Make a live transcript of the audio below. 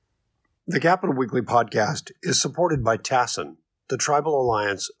The Capital Weekly podcast is supported by TASIN, the Tribal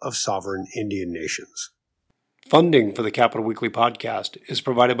Alliance of Sovereign Indian Nations. Funding for the Capital Weekly podcast is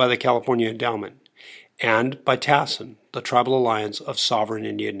provided by the California Endowment and by TASIN, the Tribal Alliance of Sovereign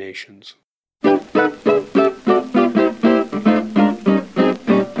Indian Nations.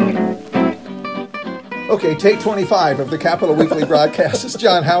 Okay, take 25 of the Capital Weekly broadcast. It's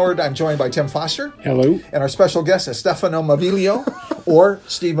John Howard. I'm joined by Tim Foster. Hello. And our special guest is Stefano Maviglio, or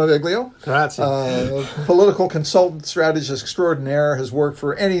Steve Maviglio. Grazie. Political consultant, strategist extraordinaire, has worked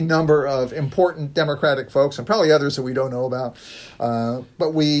for any number of important Democratic folks and probably others that we don't know about.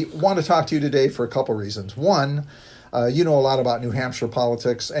 But we want to talk to you today for a couple reasons. One, you know a lot about New Hampshire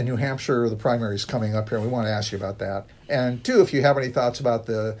politics, and New Hampshire, the primary is coming up here, and we want to ask you about that. And two, if you have any thoughts about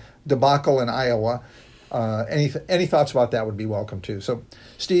the debacle in Iowa, any thoughts about that would be welcome too. So,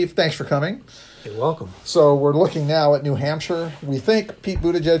 Steve, thanks for coming. You're welcome. So we're looking now at New Hampshire. We think Pete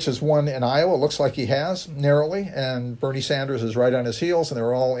Buttigieg has won in Iowa. It looks like he has, narrowly, and Bernie Sanders is right on his heels, and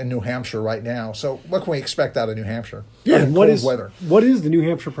they're all in New Hampshire right now. So what can we expect out of New Hampshire? Yeah, and what is the New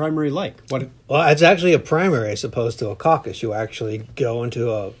Hampshire primary like? Well, it's actually a primary as opposed to a caucus. You actually go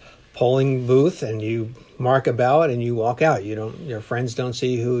into a polling booth and you mark a ballot and you walk out. Your friends don't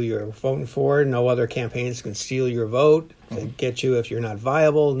see who you're voting for. No other campaigns can steal your vote to get you if you're not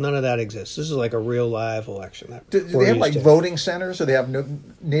viable. None of that exists. This is like a real live election. Do they have like voting centers, or they have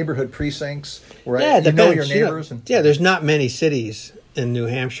neighborhood precincts where you know your neighbors? There's not many cities in New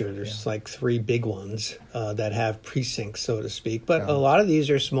Hampshire. There's like three big ones that have precincts, so to speak. But a lot of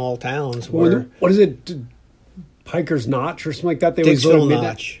these are small towns where... What is it? Piker's Notch or something like that? Dixville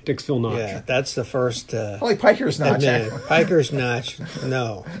Notch. Dixville Notch. Yeah, that's the first... Only Piker's Notch. Piker's Notch,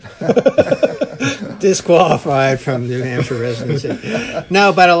 no. Disqualified from New Hampshire residency.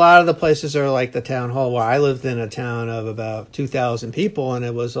 No, but a lot of the places are like the town hall. Where I lived in a town of about 2,000 people, and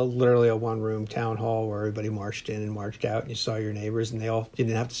it was literally a one-room town hall where everybody marched in and marched out, and you saw your neighbors, and you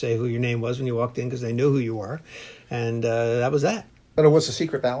didn't have to say who your name was when you walked in because they knew who you were. And that was that. But it was a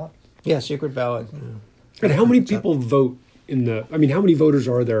secret ballot? Yeah, secret ballot. Yeah. And how many people vote how many voters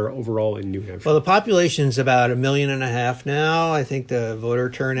are there overall in New Hampshire? Well, the population's about 1.5 million now. I think the voter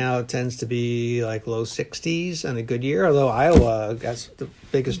turnout tends to be like low 60s on a good year. Although Iowa, that's the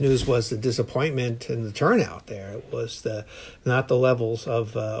biggest news was the disappointment in the turnout there. It was not the levels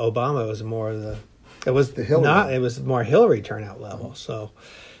of Obama. It was more it was more Hillary turnout level. So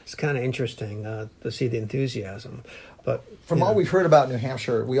it's kind of interesting to see the enthusiasm. But from all we've heard about New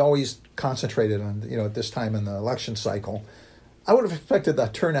Hampshire, we always concentrated on, at this time in the election cycle. I would have expected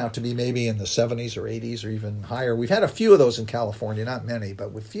that turnout to be maybe in the 70s or 80s or even higher. We've had a few of those in California, not many,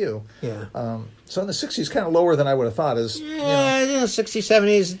 but with few. Yeah. So in the 60s, kind of lower than I would have thought. 60s,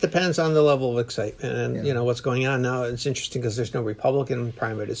 70s, it depends on the level of excitement and, what's going on. Now, it's interesting because there's no Republican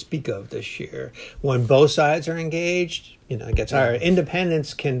primary to speak of this year. When both sides are engaged, it gets higher.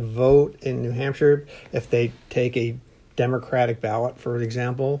 Independents can vote in New Hampshire if they take a Democratic ballot, for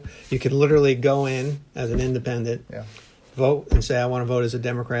example. You could literally go in as an independent, vote and say, I want to vote as a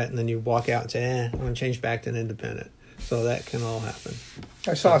Democrat, and then you walk out and say, I want to change back to an independent. So that can all happen.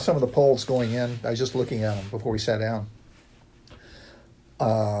 I saw some of the polls going in. I was just looking at them before we sat down.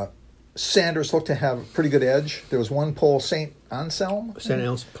 Sanders looked to have a pretty good edge. There was one poll, St. Anselm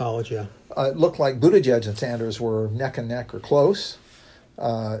College, yeah. It looked like Buttigieg and Sanders were neck and neck or close.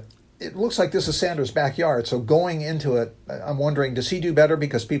 It looks like this is Sanders' backyard. So going into it, I'm wondering, does he do better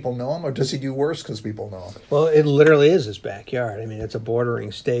because people know him, or does he do worse because people know him? Well, it literally is his backyard. I mean, it's a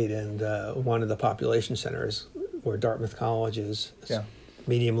bordering state, and one of the population centers where Dartmouth College is.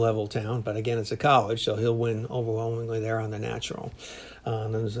 Medium-level town, but again, it's a college, so he'll win overwhelmingly there on the natural.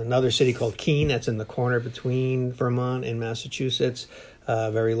 There's another city called Keene that's in the corner between Vermont and Massachusetts.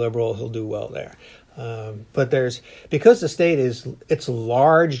 Very liberal. He'll do well there. But because the state it's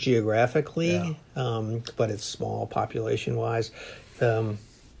large geographically, but it's small population-wise.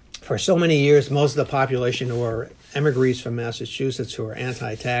 For so many years, most of the population were emigres from Massachusetts who are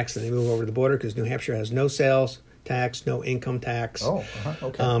anti-tax, and they move over the border because New Hampshire has no sales tax, no income tax.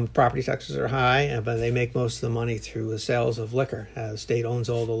 Okay. Property taxes are high, but they make most of the money through the sales of liquor. The state owns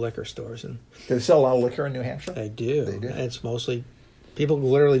all the liquor stores. And do they sell a lot of liquor in New Hampshire? They do. It's mostly... People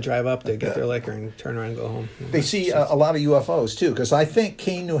literally drive up to get their liquor and turn around and go home. They see a lot of UFOs, too, because I think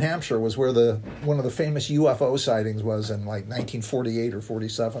Keene, New Hampshire was where one of the famous UFO sightings was in, like, 1948 or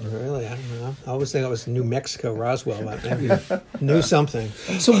 47. Really? I don't know. I always think it was New Mexico, Roswell, but maybe knew something.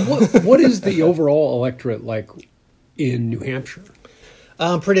 So what is the overall electorate like in New Hampshire?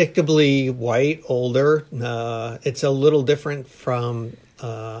 Predictably white, older. It's a little different from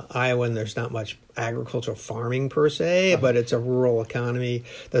Iowa, and there's not much agricultural farming per se, but it's a rural economy.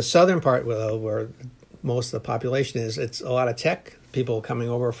 The southern part, where most of the population is, it's a lot of tech people coming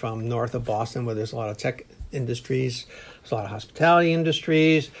over from north of Boston, where there's a lot of tech industries. There's a lot of hospitality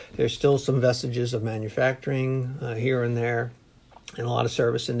industries. There's still some vestiges of manufacturing here and there, and a lot of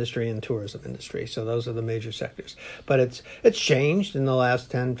service industry and tourism industry. So those are the major sectors. But it's changed in the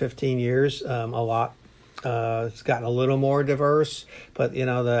last 10, 15 years a lot. It's gotten a little more diverse, but the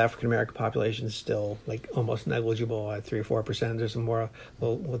African-American population is still like almost negligible at 3 or 4%. There's some more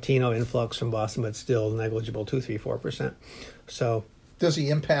Latino influx from Boston, but still negligible, 2, 3, 4%. So does the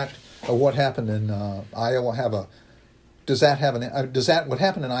impact of what happened in Iowa what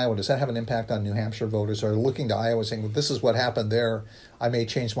happened in Iowa, does that have an impact on New Hampshire voters? Are looking to Iowa saying, well, this is what happened there, I may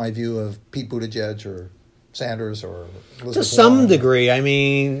change my view of Pete Buttigieg or Sanders or Elizabeth to some Warren? degree. I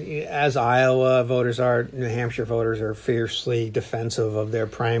mean, as Iowa voters are, New Hampshire voters are fiercely defensive of their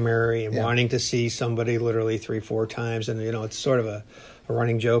primary and wanting to see somebody literally 3-4 times. And, it's sort of a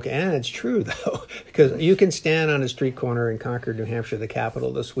running joke. And it's true, though, because you can stand on a street corner in Concord, New Hampshire, the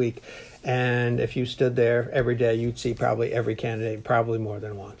capital this week, and if you stood there every day, you'd see probably every candidate, probably more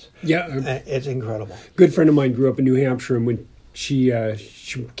than once. Yeah. It's incredible. A good friend of mine grew up in New Hampshire, and when she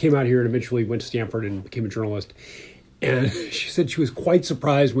came out here and eventually went to Stanford and became a journalist. And she said she was quite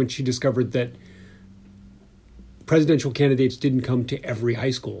surprised when she discovered that presidential candidates didn't come to every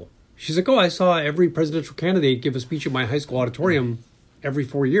high school. She's like, I saw every presidential candidate give a speech at my high school auditorium every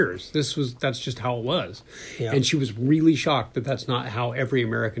 4 years. That's just how it was. Yeah. And she was really shocked that that's not how every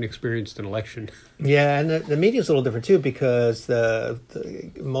American experienced an election. Yeah, and the media's a little different too, because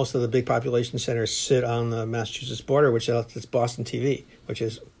most of the big population centers sit on the Massachusetts border, which is Boston TV, which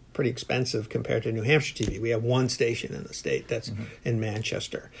is pretty expensive compared to New Hampshire TV. We have one station in the state that's in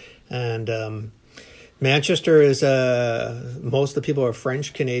Manchester. And Manchester is most of the people are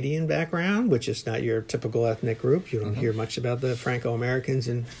French-Canadian background, which is not your typical ethnic group. You don't hear much about the Franco-Americans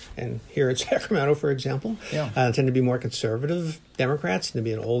and here in Sacramento, for example. Yeah. Tend to be more conservative Democrats, tend to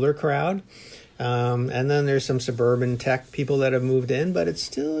be an older crowd. And then there's some suburban tech people that have moved in, but it's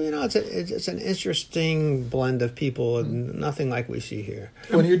still, it's an interesting blend of people, and nothing like we see here.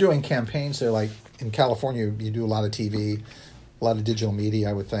 When you're doing campaigns there, like in California, you do a lot of TV, a lot of digital media,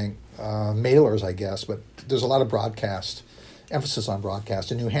 I would think. Mailers, I guess, but there's a lot of broadcast, emphasis on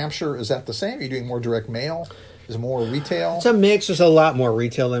broadcast. In New Hampshire, is that the same? Are you doing more direct mail? Is it more retail? It's a mix. There's a lot more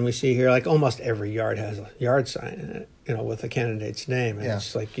retail than we see here. Like almost every yard has a yard sign in it, with a candidate's name. And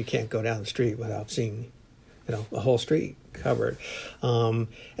it's like you can't go down the street without seeing, a whole street covered. And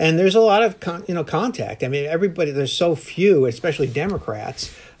there's a lot of, contact. I mean, everybody, there's so few, especially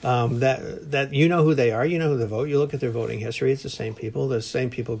Democrats, that who they are, who they vote. You look at their voting history, it's the same people. The same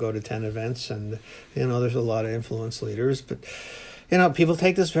people go to 10 events, and, there's a lot of influence leaders. But, people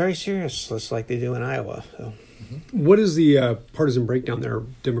take this very serious, just like they do in Iowa. So. What is the partisan breakdown there,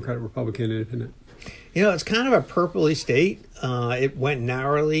 Democrat, Republican, Independent? It's kind of a purpley state. It went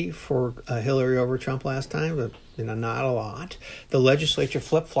narrowly for Hillary over Trump last time, but not a lot. The legislature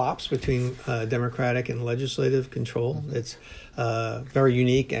flip-flops between Democratic and legislative control. It's very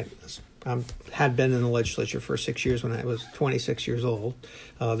unique. I had been in the legislature for 6 years when I was 26 years old.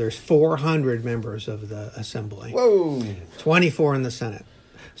 There's 400 members of the Assembly. Whoa! 24 in the Senate.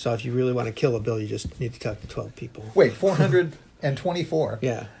 So if you really want to kill a bill, you just need to talk to 12 people. Wait, 424?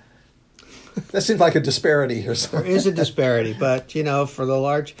 Yeah. That seems like a disparity or something. There is a disparity, but, for the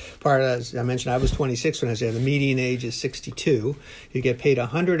large part, as I mentioned, I was 26 when I was there. The median age is 62. You get paid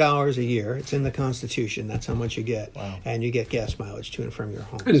 $100 a year. It's in the Constitution. That's how much you get. Wow. And you get gas mileage to and from your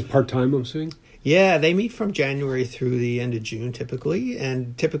home. And it's part-time, I'm assuming? Yeah, they meet from January through the end of June, typically.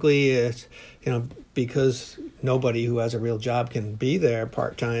 And typically, it's, because nobody who has a real job can be there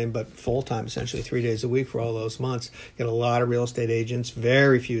part-time, but full-time, essentially 3 days a week for all those months. You get a lot of real estate agents,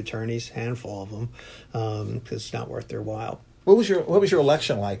 very few attorneys, handful of them, because it's not worth their while. What was your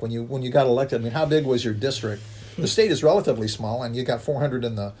election like when you got elected? I mean, how big was your district? The state is relatively small, and you got 400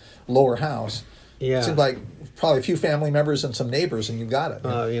 in the lower house. Yeah. It seemed like probably a few family members and some neighbors, and you got it.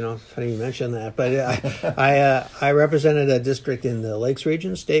 Funny you mention that. But I represented a district in the Lakes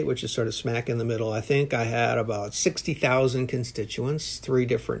Region state, which is sort of smack in the middle. I think I had about 60,000 constituents, 3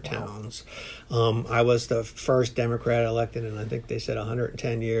 different towns. I was the first Democrat elected in, I think they said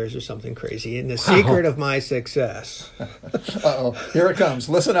 110 years or something crazy. And the secret of my success. Uh-oh, here it comes.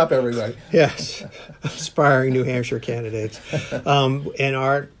 Listen up, everybody. Yes, aspiring New Hampshire candidates. In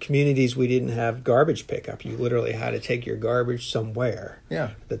our communities, we didn't have garbage pickup. You literally had to take your garbage somewhere.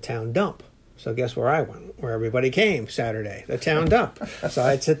 Yeah. The town dump. So guess where I went? Where everybody came Saturday, the town dump. So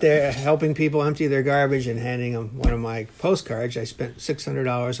I'd sit there helping people empty their garbage and handing them one of my postcards. I spent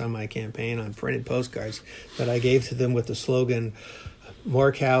 $600 on my campaign on printed postcards that I gave to them with the slogan,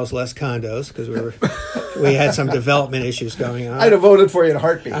 "More cows, less condos," because we had some development issues going on. I'd have voted for you in a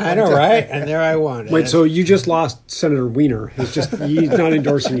heartbeat. I know, right? And there I won. Wait, so you just lost Senator Weiner. He's not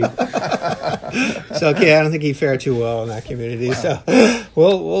endorsing you. So, okay, I don't think he fared too well in that community. Wow. So,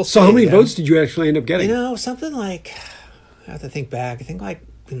 we'll see. So how many votes did you actually end up getting? Something like, I have to think back. I think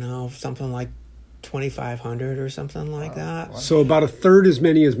something like 2,500 or something like that. So about a third as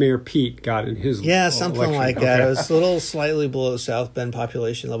many as Mayor Pete got in his something election. like that. Okay. It was a little slightly below South Bend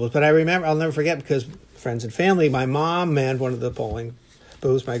population levels. But I remember, I'll never forget, because friends and family, my mom manned one of the polling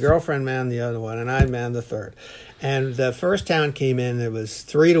booths, my girlfriend manned the other one, and I manned the third. And the first town came in, it was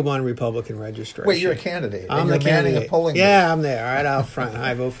 3-1 Republican registration. Wait, you're a candidate. I'm the candidate. A polling booth. I'm there, right out front.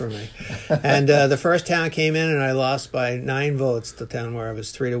 I vote for me. And the first town came in, and I lost by 9 votes. The town where it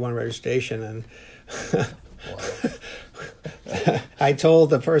was 3-1 registration, and I told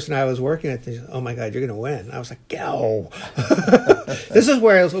the person I was working with, "Oh my God, you're going to win." I was like, "Go!" This is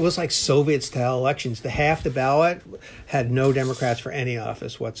where it was like Soviet-style elections. The half the ballot had no Democrats for any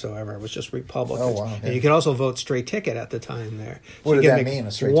office whatsoever. It was just Republicans. Oh, wow. And you could also vote straight ticket at the time there. What did that mean?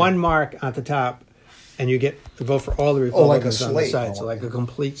 A straight one ticket? mark at the top, and you get to vote for all the Republicans on the side. So like a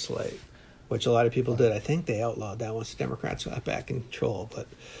complete slate, which a lot of people did. I think they outlawed that once the Democrats got back in control. But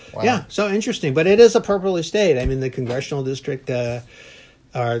yeah, so interesting. But it is a purple state. I mean, the congressional district,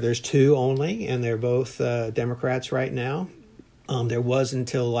 there's 2 only, and they're both Democrats right now. There was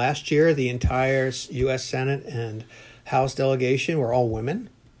until last year, the entire U.S. Senate and House delegation were all women,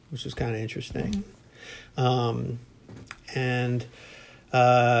 which is kind of interesting.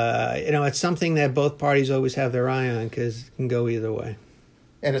 It's something that both parties always have their eye on because it can go either way.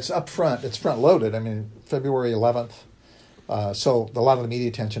 And it's up front. It's front loaded. I mean, February 11th. So a lot of the media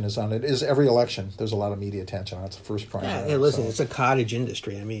attention is on it. Is every election, there's a lot of media attention on it. It's the first primary. Yeah, listen, it's a cottage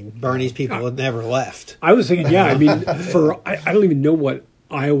industry. I mean, Bernie's people have never left. I was thinking, I mean, I don't even know what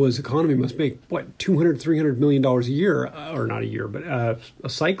Iowa's economy must make, $200-300 million a year, or not a year, but a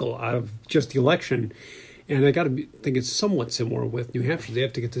cycle out of just the election. And I got to think it's somewhat similar with New Hampshire. They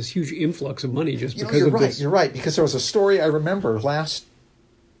have to get this huge influx of money just because of this. You're right, because there was a story I remember last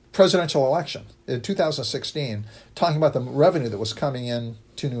presidential election in 2016 talking about the revenue that was coming in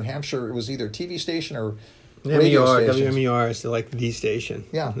to New Hampshire. It was either a TV station or radio station. WMUR is like the station.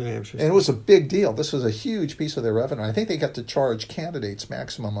 Yeah, New Hampshire. And it was a big deal. This was a huge piece of their revenue. I think they got to charge candidates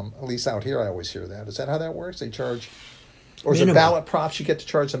maximum, at least out here I always hear that. Is that how that works? They charge, or is it ballot props you get to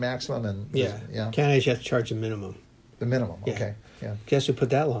charge the maximum? And yeah. Candidates you have to charge the minimum. The minimum, yeah. Okay. Yeah. Guess who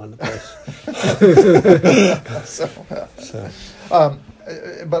put that law into place?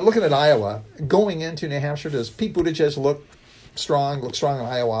 But looking at Iowa, going into New Hampshire, does Pete Buttigieg look strong in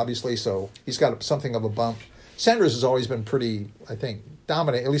Iowa, obviously, so he's got something of a bump. Sanders has always been pretty, I think,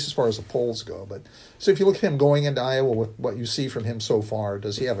 dominant, at least as far as the polls go. But so if you look at him going into Iowa with what you see from him so far,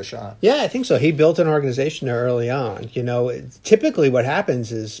 does he have a shot? Yeah, I think so. He built an organization there early on. Typically what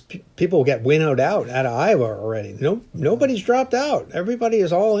happens is people get winnowed out of Iowa already. Nobody's dropped out. Everybody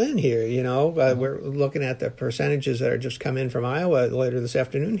is all in here, We're looking at the percentages that are just come in from Iowa later this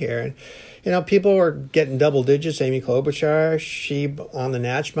afternoon here. And, people are getting double digits. Amy Klobuchar, she on the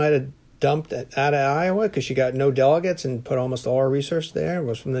Natch might have dumped out of Iowa because she got no delegates and put almost all her research there,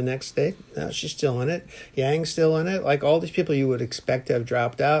 was from the next state. Now she's still in it. Yang's still in it. Like all these people you would expect to have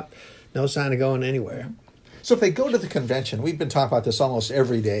dropped out, no sign of going anywhere. So if they go to the convention, we've been talking about this almost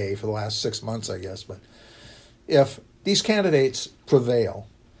every day for the last 6 months, I guess, but if these candidates prevail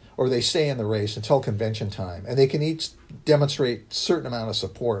or they stay in the race until convention time and they can each demonstrate a certain amount of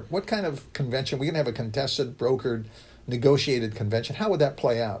support, what kind of convention? We're going to have a contested, brokered, negotiated convention. How would that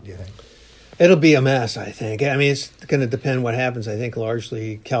play out, do you think? It'll be a mess, I think. I mean, it's going to depend what happens. I think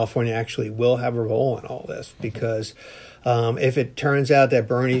largely California actually will have a role in all this because if it turns out that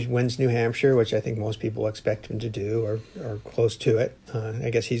Bernie wins New Hampshire, which I think most people expect him to do or close to it, I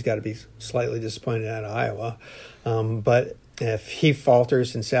guess he's got to be slightly disappointed out of Iowa. But if he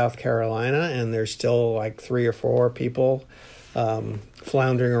falters in South Carolina and there's still like 3 or 4 people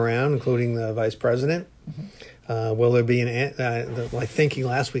floundering around, including the vice president, will there be like thinking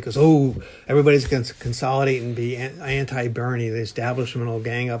last week was, everybody's going to consolidate and be anti-Bernie. The establishment will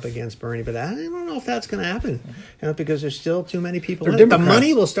gang up against Bernie. But I don't know if that's going to happen because there's still too many people. The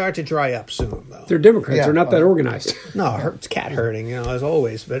money will start to dry up soon, though. They're Democrats. Yeah. They're not that organized. No, it's cat herding, as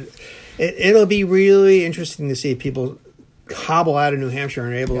always. But it'll be really interesting to see people hobble out of New Hampshire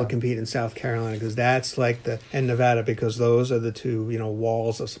and are able to compete in South Carolina, because that's like and Nevada, because those are the two,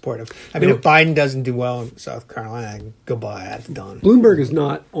 walls of support. If Biden doesn't do well in South Carolina, goodbye, that's done. Bloomberg is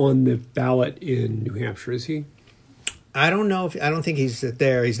not on the ballot in New Hampshire, is he? I don't know I don't think he's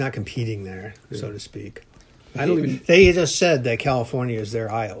there. He's not competing there, so to speak. They just said that California is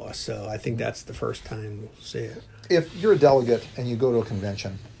their Iowa, so I think that's the first time we'll see it. If you're a delegate and you go to a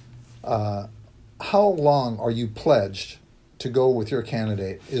convention, how long are you pledged to go with your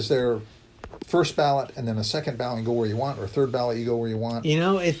candidate? Is there first ballot and then a second ballot and go where you want, or a third ballot you go where you want?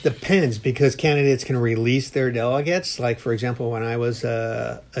 It depends, because candidates can release their delegates. Like, for example, when I was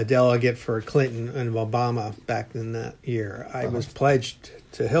a delegate for Clinton and Obama back in that year, I was pledged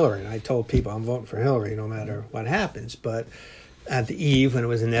to Hillary, and I told people I'm voting for Hillary no matter what happens. But at the eve, when it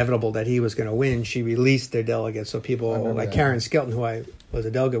was inevitable that he was going to win, she released their delegates. So people like Karen Skelton, who I was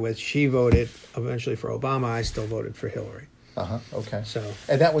a delegate with, she voted eventually for Obama. I still voted for Hillary. Okay. So,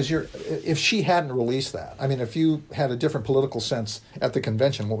 and that was if she hadn't released that, I mean, if you had a different political sense at the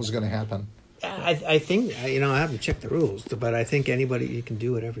convention, what was going to happen? I think, I have to check the rules, but I think you can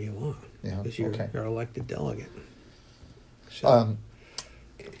do whatever you want. Because you're an elected delegate. So.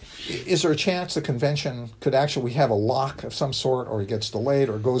 Is there a chance the convention could actually have a lock of some sort, or it gets delayed,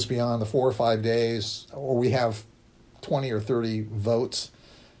 or goes beyond the 4 or 5 days, or we have 20 or 30 votes?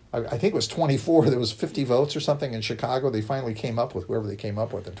 I think it was 24. There was 50 votes or something in Chicago. They finally came up with whoever they came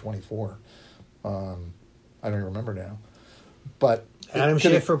up with in 24. I don't even remember now. But Adam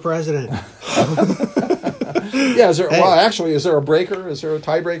Schiff for president. Is there? Well, actually, is there a breaker? Is there a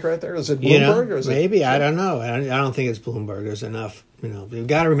tiebreaker out there? Is it Bloomberg? Or is maybe. I don't know. I don't think it's Bloomberg. There's enough. You've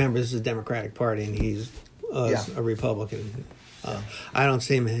got to remember this is a Democratic Party, and he's a Republican. I don't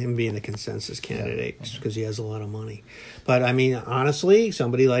see him being a consensus candidate just because he has a lot of money. But honestly,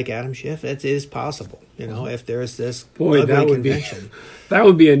 somebody like Adam Schiff, it is possible. If there's this ugly convention, that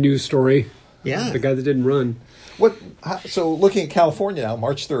would be a news story. Yeah, the guy that didn't run. So looking at California now,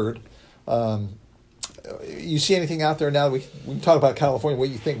 March 3rd, you see anything out there now that we talk about California, what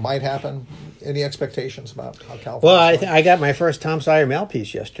you think might happen? Any expectations about how California? Well, I got my first Tom Sawyer mail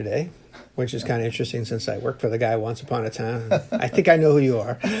piece yesterday, which is kind of interesting since I worked for the guy once upon a time. I think I know who you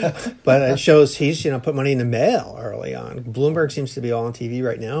are. But it shows he's put money in the mail early on. Bloomberg seems to be all on TV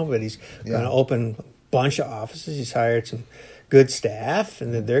right now, but he's going to open a bunch of offices. He's hired some good staff,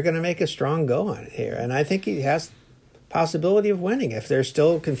 and they're going to make a strong go on it here. And I think he has possibility of winning. If there's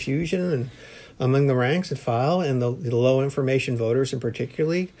still confusion and among the ranks and file, and the low information voters in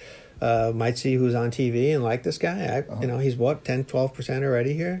particularly might see who's on TV and like this guy. He's 10-12%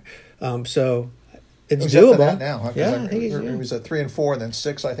 already here. So it's doable. That now, huh? Yeah, I think he was at 3 and 4, and then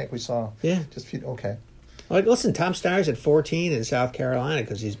 6. I think we saw. Yeah, okay. Like, listen, Tom Steyer's at 14 in South Carolina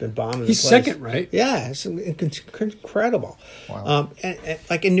because he's been bombing. He's second, right? Yeah, it's incredible. Wow. And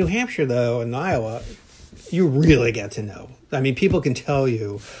like in New Hampshire, though, in Iowa, you really get to know. People can tell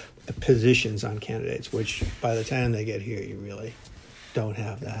you the positions on candidates, which by the time they get here, you really don't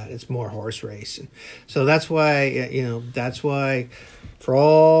have that. It's more horse race. And so that's why, for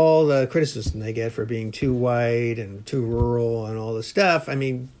all the criticism they get for being too white and too rural and all this stuff,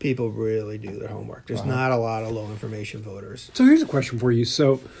 people really do their homework. There's not a lot of low information voters. So here's a question for you.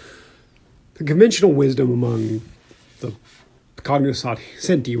 So the conventional wisdom among the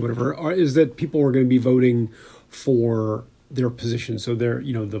cognoscenti, whatever, is that people are going to be voting for their position. So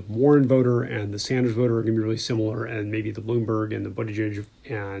the Warren voter and the Sanders voter are going to be really similar, and maybe the Bloomberg and the Buttigieg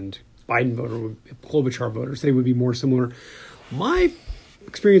and Biden voter, Klobuchar voters, they would be more similar. My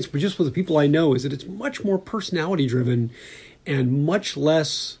experience just with the people I know is that it's much more personality driven and much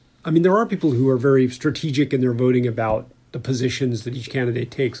less. There are people who are very strategic in their voting about the positions that each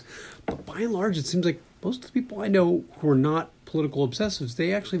candidate takes, but by and large, it seems like most of the people I know who are not political obsessives,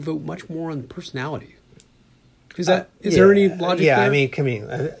 they actually vote much more on personality. Is there any logic there?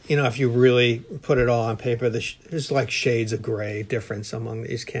 If you really put it all on paper, there's like shades of gray difference among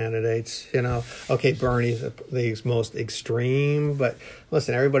these candidates. Okay, Bernie's the most extreme, but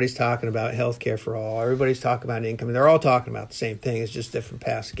listen, everybody's talking about health care for all. Everybody's talking about income. They're all talking about the same thing. It's just different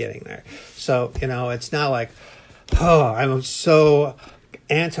paths getting there. So, it's not like, I'm so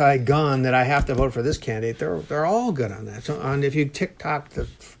anti-gun that I have to vote for this candidate. They're all good on that. So if you tick-tock the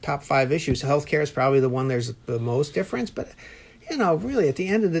top 5 issues, healthcare is probably the one there's the most difference. But, really, at the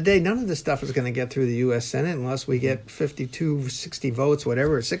end of the day, none of this stuff is going to get through the U.S. Senate unless we get 52, 60 votes,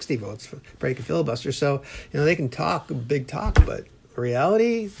 whatever, 60 votes for break a filibuster. So, they can talk big talk, but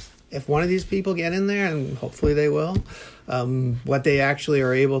reality, if one of these people get in there, and hopefully they will, what they actually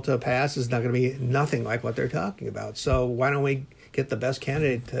are able to pass is not going to be nothing like what they're talking about. So why don't we get the best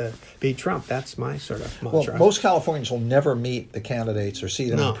candidate to beat Trump. That's my sort of Well, mantra. most Californians will never meet the candidates or see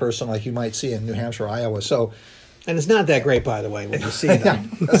them in person like you might see in New Hampshire or Iowa. So, and it's not that great, by the way, when you see them.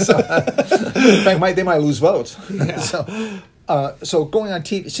 in fact, they might lose votes. So going on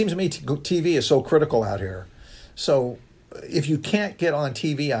TV, it seems to me TV is so critical out here. So if you can't get on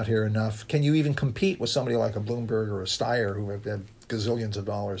TV out here enough, can you even compete with somebody like a Bloomberg or a Steyer who have had gazillions of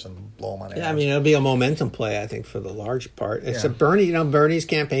dollars and blow them on ads? Yeah, I mean, it'll be a momentum play, I think, for the large part. Except Yeah. Bernie, Bernie's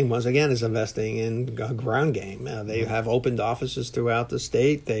campaign, once again, is investing in a ground game. They have opened offices throughout the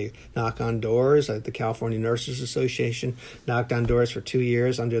state. They knock on doors. Like the California Nurses Association knocked on doors for 2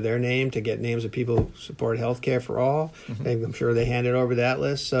 years under their name to get names of people who support health care for all. I'm sure they handed over that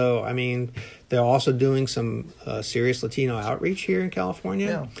list. So, I mean, they're also doing some serious Latino outreach here in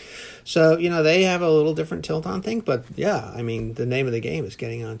California. Yeah. So, they have a little different tilt on things. But, yeah, I mean, the name of the game is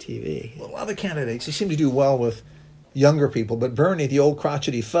getting on TV. Well, a lot of the candidates, they seem to do well with younger people, but Bernie, the old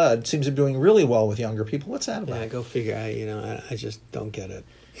crotchety FUD, seems to be doing really well with younger people. What's that about? Yeah, go figure. I just don't get it.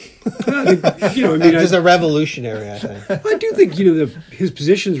 I think, He's a revolutionary, I think. I do think his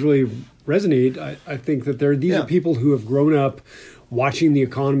positions really resonate. I think that these are people who have grown up watching the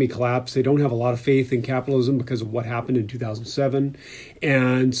economy collapse. They don't have a lot of faith in capitalism because of what happened in 2007,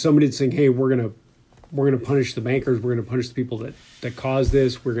 and somebody's saying, "Hey, we're gonna punish the bankers. We're gonna punish the people that caused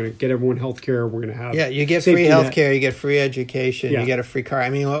this. We're gonna get everyone health care. We're gonna have you get safety free net." health care, you get free education, Yeah. you get a free car. I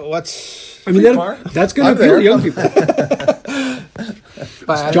mean, what's I mean, that's going to appeal to young people.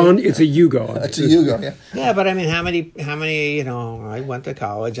 John, it's a Yugo. It's a Yugo, yeah. Yeah, but I mean, how many? I went to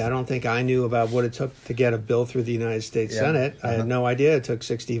college. I don't think I knew about what it took to get a bill through the United States Senate. I had no idea it took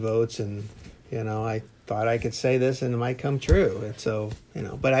 60 votes, and I thought I could say this and it might come true. And so,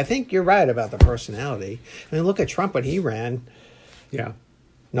 but I think you're right about the personality. I mean, look at Trump when he ran. Yeah.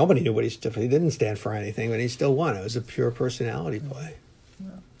 Nobody knew what he stood for. He didn't stand for anything, but he still won. It was a pure personality play.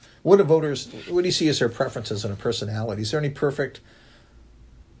 What do you see as their preferences and personality? Is there any perfect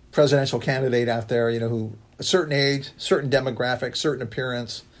presidential candidate out there, who a certain age, certain demographic, certain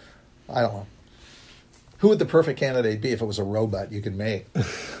appearance? I don't know. Who would the perfect candidate be if it was a robot you could make?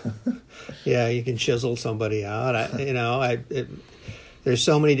 Yeah, you can chisel somebody out. There's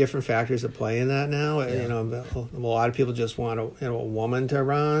so many different factors that play in that now. Yeah. A lot of people just want a woman to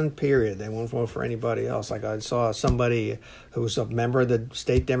run, period. They won't vote for anybody else. Like I saw somebody who was a member of the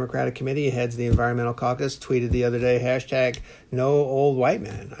state Democratic Committee, heads the Environmental Caucus, tweeted the other day, #no old white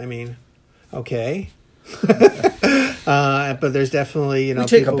man. I mean, okay. But there's definitely, we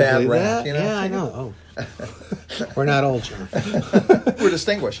take people a bad believe rap, that. Yeah, I know. Oh. We're not old, John. We're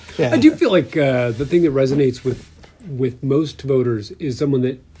distinguished. I do feel like the thing that resonates with most voters is someone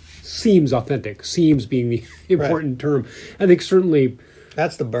that seems authentic. Seems being the important term. I think certainly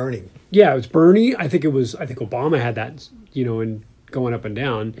that's the Bernie. Yeah, it's Bernie. I think Obama had that, and going up and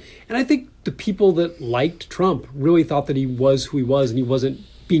down. And I think the people that liked Trump really thought that he was who he was and he wasn't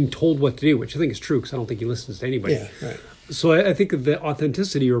being told what to do, which I think is true because I don't think he listens to anybody. Yeah, right. So I think the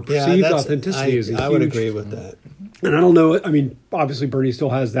authenticity or perceived authenticity is a huge... I would agree with that. And I don't know, I mean, obviously Bernie still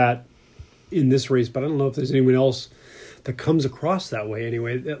has that in this race, but I don't know if there's anyone else that comes across that way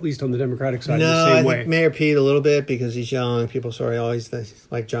anyway, at least on the Democratic side in the same way. I think Mayor Pete a little bit because he's young. People sort of always think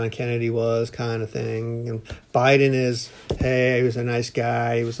like John Kennedy was kind of thing. And Biden is, hey, he was a nice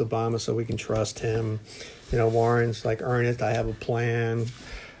guy. He was Obama, so we can trust him. Warren's like earnest. I have a plan.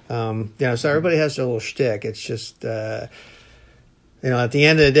 So everybody has their little shtick. It's just, at the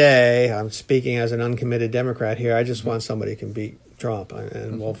end of the day, I'm speaking as an uncommitted Democrat here. I just want somebody who can beat Trump,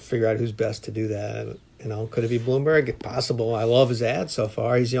 and we'll figure out who's best to do that. Could it be Bloomberg? Possible. I love his ads so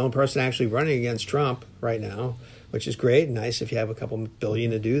far. He's the only person actually running against Trump right now, which is great. Nice if you have a couple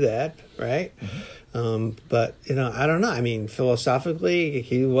billion to do that, right? But, I don't know. I mean, philosophically,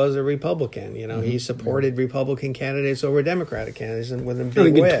 he was a Republican. He supported Republican candidates over Democratic candidates and with a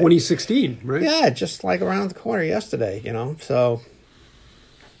big in win. 2016, right? Yeah, just like around the corner yesterday, So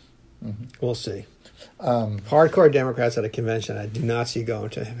we'll see. Hardcore Democrats at a convention, I do not see going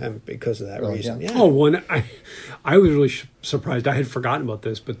to him because of that reason. Yeah. I was really surprised. I had forgotten about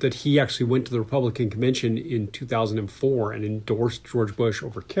this, but that he actually went to the Republican convention in 2004 and endorsed George Bush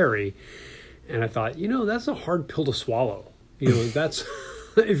over Kerry. And I thought, that's a hard pill to swallow. That's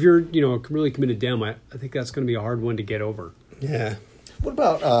if you're, a really committed Dem, I think that's going to be a hard one to get over. Yeah. What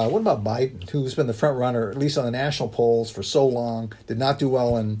about Biden, who's been the front runner, at least on the national polls, for so long, did not do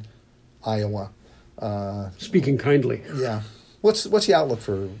well in Iowa? Speaking kindly. Yeah. What's the outlook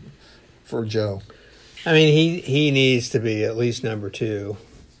for Joe? I mean, he needs to be at least number 2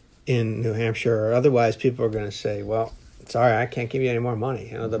 in New Hampshire, or otherwise people are going to say, well, sorry, I can't give you any more money.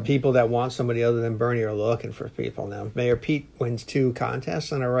 You know, the people that want somebody other than Bernie are looking for people now. Mayor Pete wins 2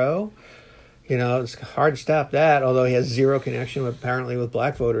 contests in a row. You know, it's hard to stop that, although he has zero connection apparently with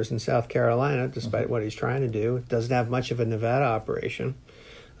black voters in South Carolina, despite what he's trying to do. Doesn't have much of a Nevada operation.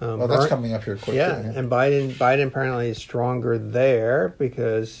 Well, that's coming up here quick. Yeah, and Biden apparently is stronger there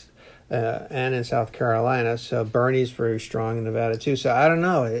because, and in South Carolina. So Bernie's very strong in Nevada too. So I don't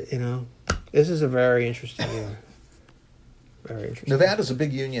know. This is a very interesting year. Very interesting. Nevada's a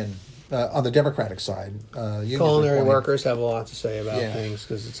big union on the Democratic side. Culinary workers have a lot to say about things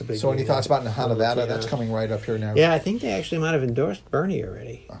because it's a big. So any thoughts about Nevada? That's coming right up here now. Yeah, I think they actually might have endorsed Bernie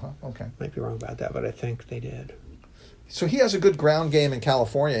already. Okay. Might be wrong about that, but I think they did. So he has a good ground game in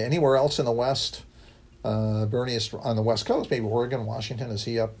California. Anywhere else in the West, Bernie is on the West Coast, maybe Oregon, Washington. Is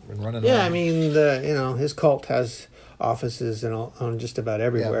he up and running? Yeah, I mean, his cult has offices on just about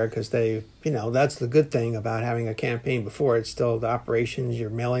everywhere because that's the good thing about having a campaign before. It's still the operations,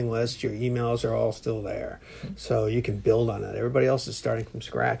 your mailing list, your emails are all still there. So you can build on that. Everybody else is starting from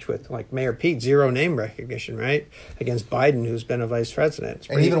scratch with, like Mayor Pete, 0 name recognition, right? Against Biden, who's been a vice president.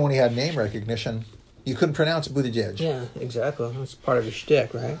 And even when he had name recognition, you couldn't pronounce Buttigieg. Yeah, exactly. That's part of his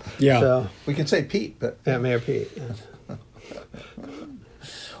shtick, right? Yeah. So, we can say Pete, but... Yeah, Mayor Pete. Yeah.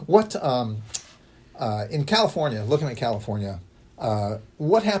 What, in California, looking at California,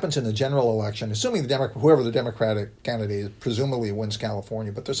 what happens in the general election, assuming whoever the Democratic candidate is, presumably wins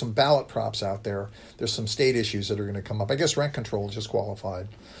California, but there's some ballot props out there. There's some state issues that are going to come up. I guess rent control just qualified.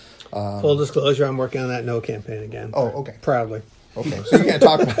 Full disclosure, I'm working on that no campaign again. Oh, okay. Proudly. Okay, so you can't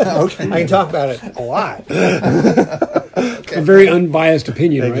talk about it. Okay. I can talk about it a lot. Okay. A very unbiased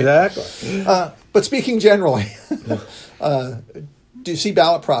opinion, Exactly. Right? But speaking generally, do you see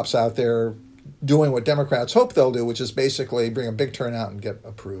ballot props out there doing what Democrats hope they'll do, which is basically bring a big turnout and get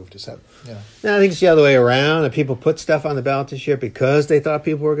approved? Is that, No, I think it's the other way around. That people put stuff on the ballot this year because they thought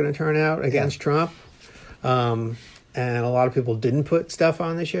people were going to turn out against Trump. And a lot of people didn't put stuff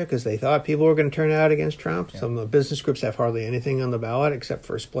on this year because they thought people were going to turn out against Trump. Yeah. Some of the business groups have hardly anything on the ballot except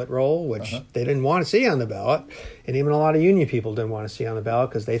for a split roll, which they didn't want to see on the ballot. And even a lot of union people didn't want to see on the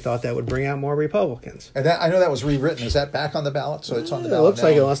ballot because they thought that would bring out more Republicans. And I know that was rewritten. Is that back on the ballot? So it's on the ballot It looks now?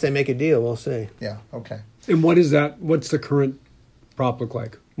 like it, unless they make a deal. We'll see. Yeah, okay. And what is that? What's the current prop look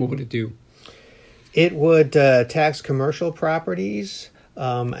like? What would it do? It would tax commercial properties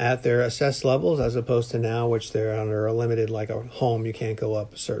at their assessed levels, as opposed to now, which they're under a limited, like a home, you can't go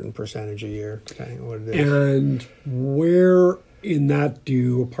up a certain percentage a year, depending on what it is. And where in that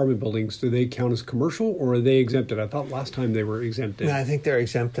do apartment buildings, do they count as commercial or are they exempted? I thought last time they were exempted. No, I think they're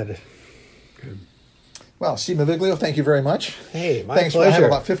exempted. Okay. Well, Steve Maviglio, thank you very much. Hey, my Thanks. pleasure. I have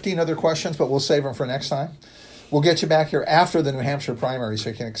about 15 other questions, but we'll save them for next time. We'll get you back here after the New Hampshire primary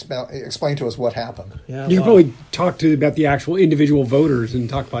so you can explain to us what happened. Yeah, you can probably talk about the actual individual voters and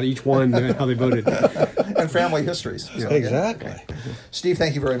talk about each one and how they voted. And family histories. So, exactly. Okay. Steve,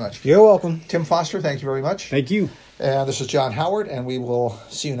 thank you very much. You're welcome. Tim Foster, thank you very much. Thank you. And this is John Howard, and we will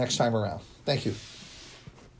see you next time around. Thank you.